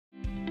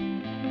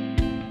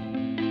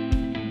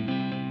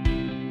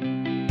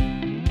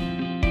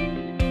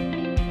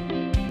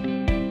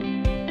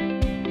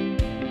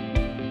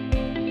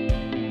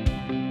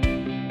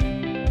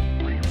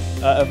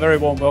A very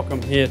warm welcome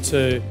here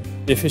to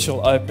the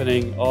official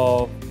opening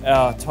of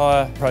our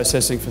tyre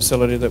processing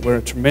facility that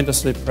we're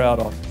tremendously proud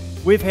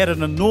of. We've had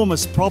an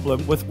enormous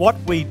problem with what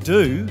we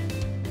do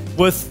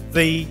with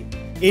the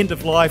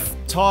end-of-life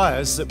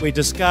tyres that we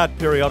discard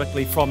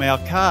periodically from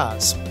our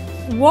cars.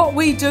 What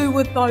we do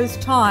with those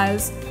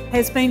tyres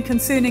has been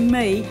concerning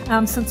me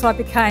since I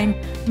became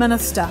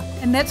Minister,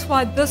 and that's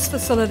why this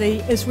facility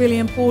is really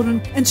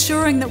important,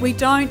 ensuring that we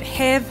don't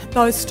have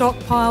those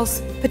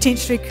stockpiles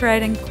potentially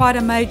creating quite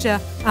a major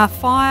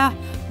fire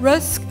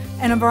risk,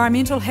 an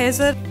environmental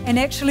hazard, and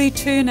actually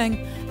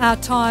turning our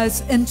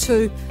tyres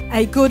into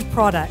a good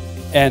product.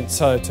 And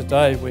so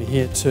today we're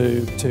here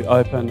to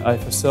open a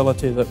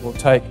facility that will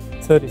take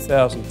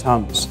 30,000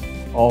 tonnes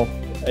of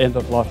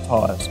end-of-life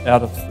tyres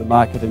out of the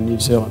market in New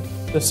Zealand.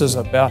 This is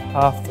about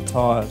half the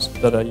tyres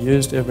that are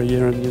used every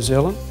year in New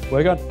Zealand.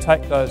 We're going to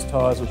take those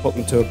tyres and put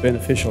them to a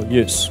beneficial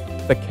use.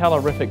 The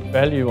calorific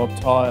value of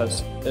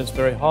tyres is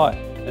very high,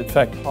 in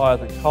fact higher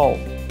than coal.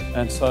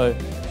 And so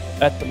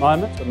at the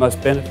moment, the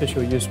most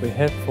beneficial use we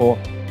have for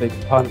the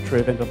componentry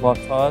of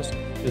end-of-life tyres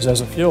is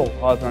as a fuel,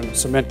 either in a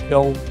cement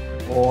kiln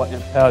or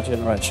in power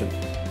generation.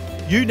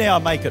 You now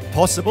make it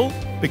possible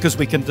because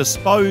we can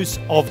dispose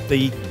of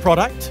the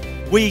product.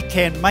 We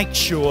can make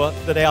sure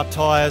that our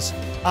tyres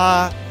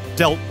are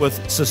dealt with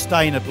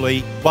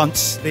sustainably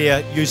once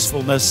their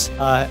usefulness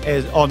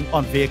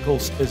on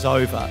vehicles is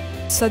over.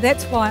 So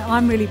that's why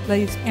I'm really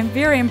pleased and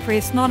very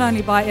impressed not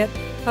only by it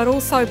but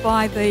also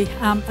by the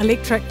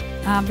electric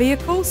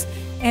vehicles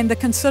and the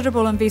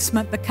considerable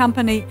investment the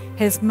company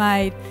has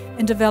made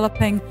in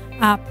developing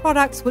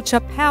products which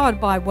are powered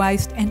by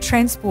waste and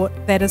transport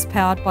that is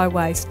powered by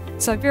waste.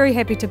 So very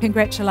happy to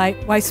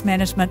congratulate Waste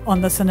Management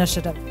on this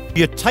initiative.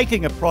 You're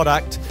taking a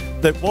product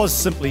that was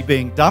simply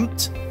being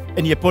dumped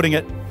and you're putting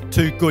it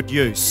to good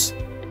use.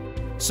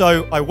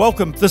 So I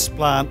welcome this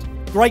plant.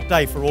 Great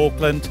day for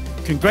Auckland.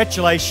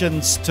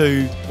 Congratulations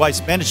to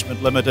Waste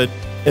Management Limited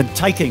in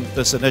taking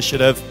this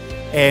initiative,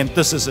 and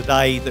this is a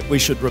day that we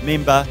should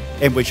remember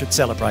and we should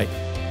celebrate.